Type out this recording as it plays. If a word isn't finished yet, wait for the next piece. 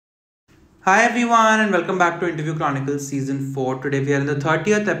Hi everyone and welcome back to Interview Chronicles Season 4. Today we are in the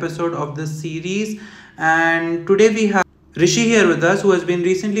 30th episode of this series and today we have Rishi here with us who has been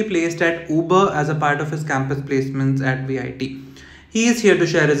recently placed at Uber as a part of his campus placements at VIT. He is here to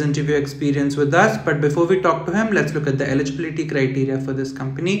share his interview experience with us, but before we talk to him, let's look at the eligibility criteria for this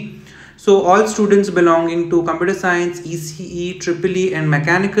company. So all students belonging to computer science, ECE, EEE and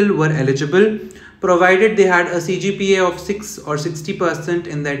mechanical were eligible provided they had a CGPA of 6 or 60%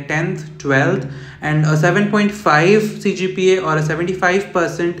 in their 10th, 12th and a 7.5 CGPA or a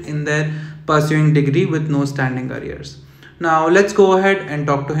 75% in their pursuing degree with no standing arrears. Now let's go ahead and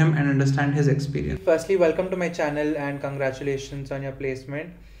talk to him and understand his experience. Firstly, welcome to my channel and congratulations on your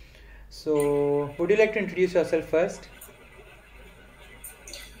placement. So, would you like to introduce yourself first?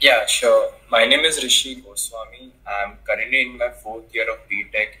 Yeah, sure. My name is Rishi Goswami. I'm currently in my fourth year of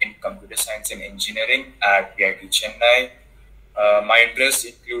BTech in Computer Science and Engineering at VIT Chennai. My interests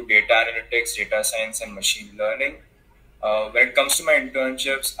include data analytics, data science, and machine learning. When it comes to my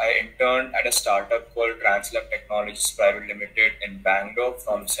internships, I interned at a startup called Translab Technologies Private Limited in Bangalore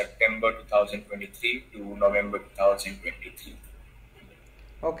from September 2023 to November 2023.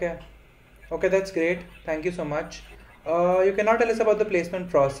 Okay, that's great. Thank you so much. You can now tell us about the placement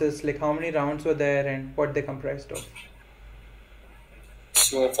process, like how many rounds were there and what they comprised of.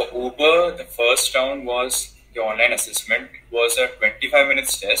 So for Uber, the first round was the online assessment. It was a 25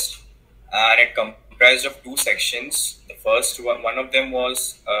 minutes test and it comprised of two sections. The first one of them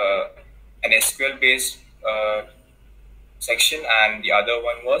was an SQL based section and the other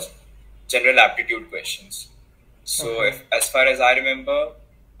one was general aptitude questions. So as far as I remember,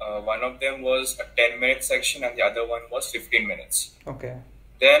 one of them was a 10-minute section and the other one was 15 minutes. Okay.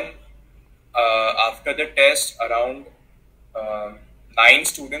 Then after the test, around 9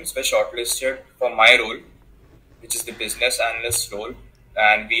 students were shortlisted for my role, which is the business analyst role,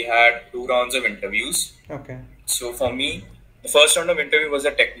 and we had 2 rounds of interviews. Okay. So for me, the first round of interview was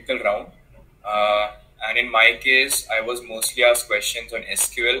a technical round, and in my case, I was mostly asked questions on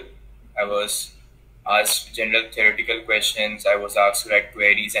SQL. I was asked general theoretical questions. I was asked to write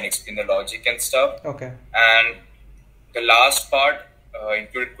queries and explain the logic and stuff. Okay. And the last part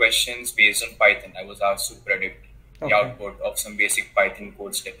included questions based on Python. I was asked to predict the output of some basic Python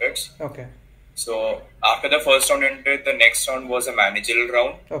code snippets. Okay. So after the first round ended, the next round was a managerial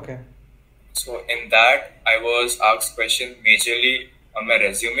round. Okay. So in that, I was asked questions majorly on my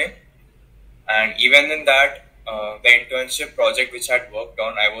resume. And even in that, the internship project which I had worked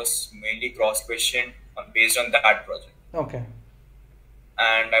on, I was mainly cross-questioned based on that project. Okay.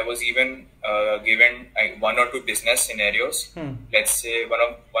 And I was even given 1 or 2 business scenarios. Let's say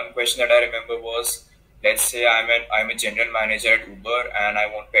one question that I remember was, let's say I'm a general manager at Uber and I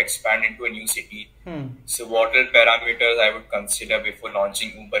want to expand into a new city. So what are parameters I would consider before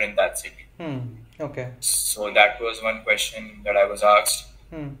launching Uber in that city? Okay. So that was one question that I was asked.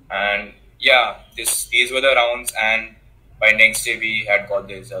 And yeah, these were the rounds, and by next day we had got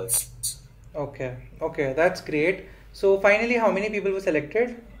the results. Okay, that's great. So finally, how many people were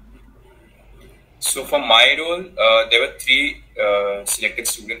selected? So for my role, there were 3 selected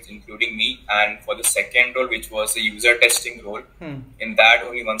students, including me, and for the second role, which was the user testing role, in that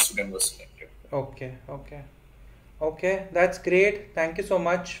only 1 student was selected. Okay, that's great. Thank you so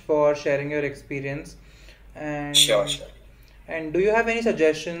much for sharing your experience. And Sure. And do you have any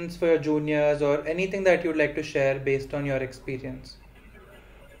suggestions for your juniors or anything that you'd like to share based on your experience?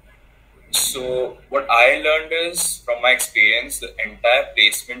 So what I learned is, from my experience, the entire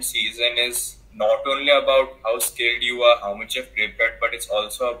placement season is not only about how skilled you are, how much you've prepared, but it's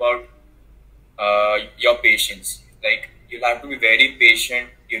also about your patience. Like, you'll have to be very patient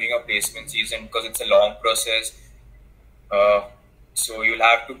during your placement season because it's a long process. So you'll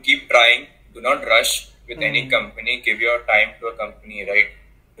have to keep trying. Do not rush with any company. Give your time to a company, right?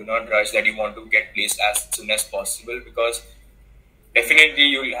 Do not rush that you want to get placed as soon as possible, because definitely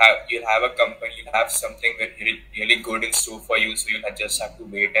you'll have a company, you'll have something really good in store for you. So you'll just have to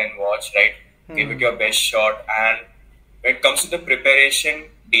wait and watch, right? Give it your best shot. And when it comes to the preparation,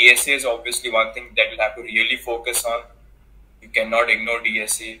 DSA is obviously one thing that you'll have to really focus on. You cannot ignore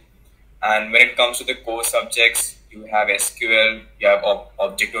DSA. And when it comes to the core subjects, you have SQL, you have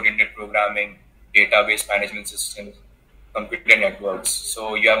object-oriented programming, database management systems, computer networks.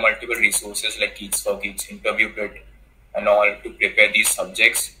 So you have multiple resources like Geeks for Geeks, Interview Grid, and all to prepare these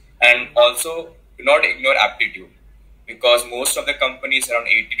subjects. And also, do not ignore aptitude, because most of the companies, around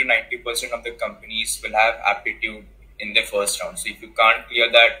 80 to 90% of the companies, will have aptitude in the first round. So if you can't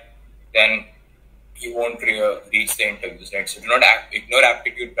clear that, then you won't reach the interviews, right? So do not ignore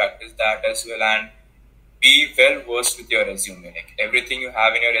aptitude, practice that as well. And be well versed with your resume. Like everything you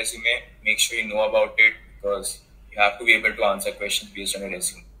have in your resume, make sure you know about it, because you have to be able to answer questions based on your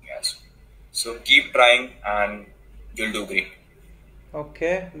resume as well. So keep trying and you'll do great.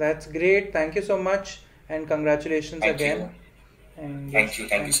 Okay, that's great. Thank you so much, and congratulations Thank again. you. And Thank you.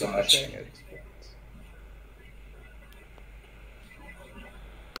 Thank you thank so you for much. sharing your experience.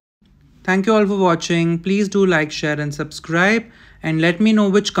 Thank you all for watching. Please do like, share, and subscribe, and let me know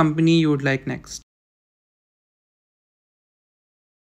which company you would like next.